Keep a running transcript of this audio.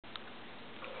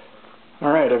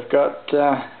Alright, I've got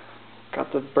the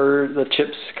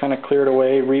chips kind of cleared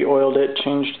away, re-oiled it,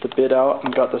 changed the bit out, and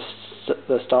got the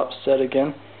stop set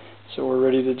again. So we're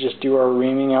ready to just do our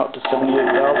reaming out to 78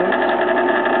 thousandths.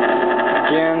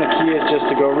 Again, the key is just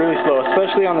to go really slow,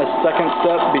 especially on the second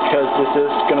step, because this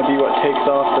is going to be what takes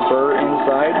off the burr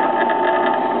inside.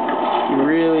 You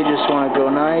really just want to go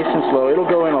nice and slow. It'll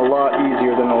go in a lot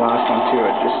easier than the last one too.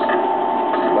 It just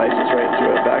slices right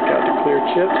through it, back out to clear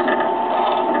chips.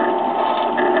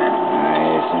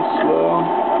 Slow.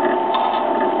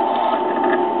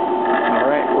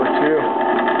 Alright, we're through.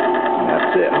 And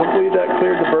that's it. Hopefully that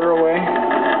cleared the burr away.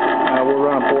 We'll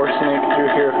run a bore snake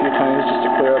through here a few times just to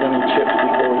clear out any chips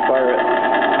before we fire it.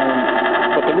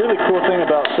 But the really cool thing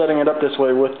about setting it up this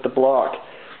way with the block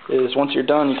is once you're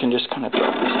done, you can just kind of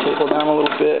drop this table down a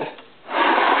little bit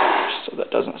so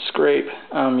that doesn't scrape.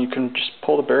 You can just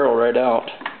pull the barrel right out,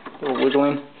 a little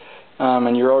wiggling,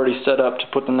 and you're already set up to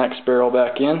put the next barrel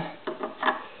back in.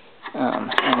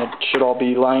 And it should all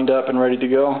be lined up and ready to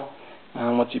go.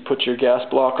 Once you put your gas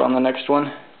block on the next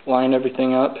one, line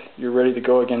everything up, you're ready to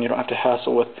go again. You don't have to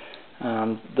hassle with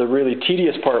the really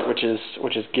tedious part, which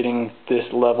is getting this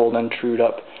leveled and trued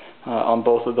up on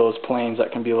both of those planes.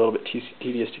 That can be a little bit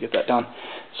tedious to get that done.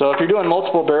 So if you're doing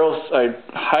multiple barrels, I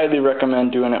highly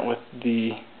recommend doing it with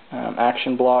the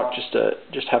action block,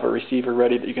 just have a receiver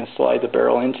ready that you can slide the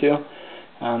barrel into.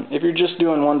 If you're just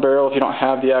doing one barrel, if you don't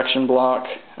have the action block,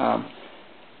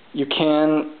 you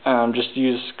can just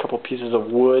use a couple pieces of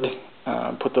wood,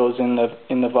 put those in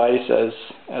the vise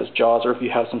as jaws, or if you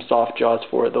have some soft jaws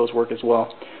for it, those work as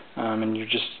well. And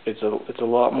it's a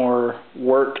lot more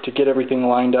work to get everything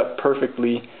lined up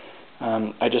perfectly.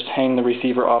 I just hang the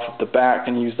receiver off of the back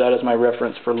and use that as my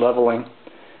reference for leveling.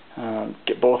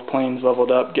 Get both planes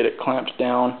leveled up, get it clamped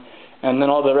down. And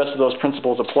then all the rest of those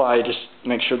principles apply. Just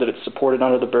make sure that it's supported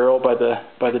under the barrel by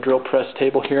the drill press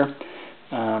table here.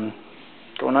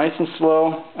 Go nice and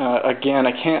slow. Again,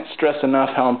 I can't stress enough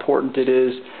how important it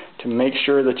is to make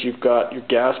sure that you've got your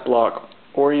gas block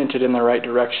oriented in the right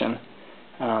direction,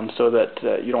 so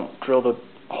that you don't drill the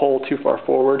hole too far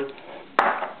forward.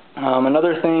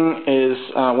 Another thing is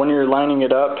when you're lining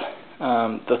it up,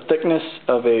 the thickness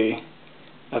of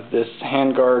this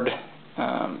handguard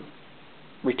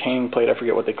retaining plate, I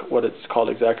forget what it's called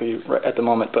exactly right at the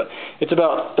moment, but it's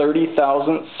about 30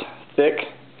 thousandths thick.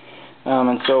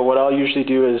 And so what I'll usually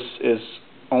do is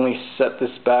only set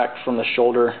this back from the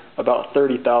shoulder about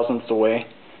 30 thousandths away.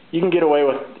 You can get away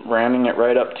with ramming it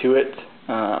right up to it,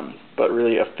 but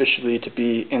really officially to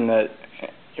be in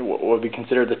what would be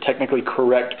considered the technically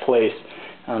correct place,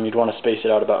 you'd want to space it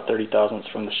out about 30 thousandths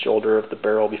from the shoulder of the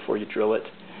barrel before you drill it.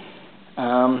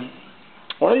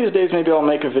 One of these days maybe I'll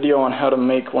make a video on how to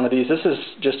make one of these. This is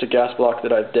just a gas block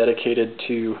that I've dedicated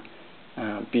to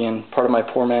being part of my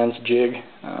poor man's jig,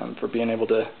 for being able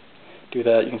to do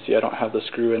that. You can see I don't have the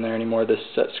screw in there anymore. This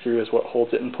set screw is what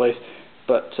holds it in place.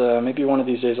 But maybe one of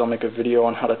these days I'll make a video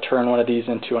on how to turn one of these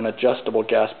into an adjustable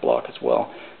gas block as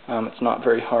well. It's not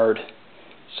very hard,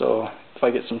 so if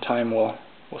I get some time we'll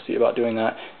see about doing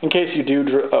that. In case you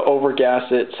do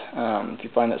over-gas it, if you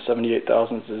find that 78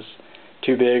 thousandths is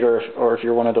too big, or if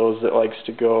you're one of those that likes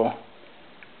to go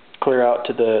clear out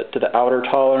to the outer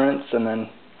tolerance and then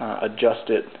adjust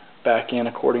it back in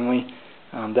accordingly,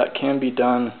 that can be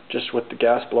done just with the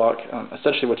gas block.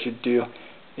 Essentially what you do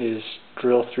is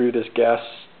drill through this gas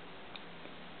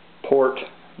port,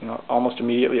 almost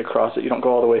immediately across it. You don't go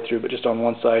all the way through, but just on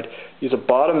one side. Use a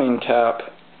bottoming tap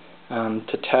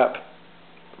to tap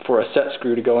for a set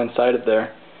screw to go inside of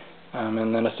there,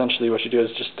 and then essentially what you do is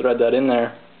just thread that in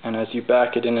there, and as you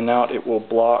back it in and out, it will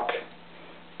block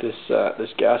this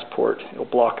gas port. It will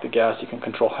block the gas. You can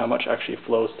control how much actually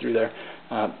flows through there,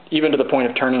 even to the point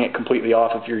of turning it completely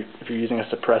off if you're using a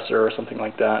suppressor or something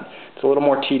like that. It's a little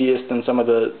more tedious than some of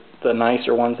the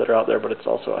nicer ones that are out there, but it's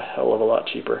also a hell of a lot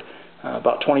cheaper.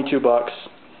 About 22 bucks.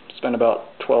 Spend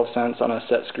about 12 cents on a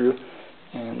set screw,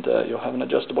 and you'll have an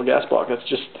adjustable gas block. That's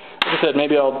just, like I said,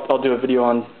 maybe I'll do a video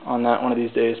on that one of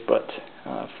these days, but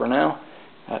for now,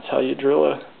 that's how you drill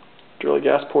a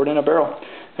gas port in a barrel.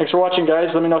 Thanks for watching, guys.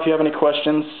 Let me know if you have any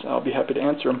questions. I'll be happy to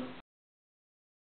answer them.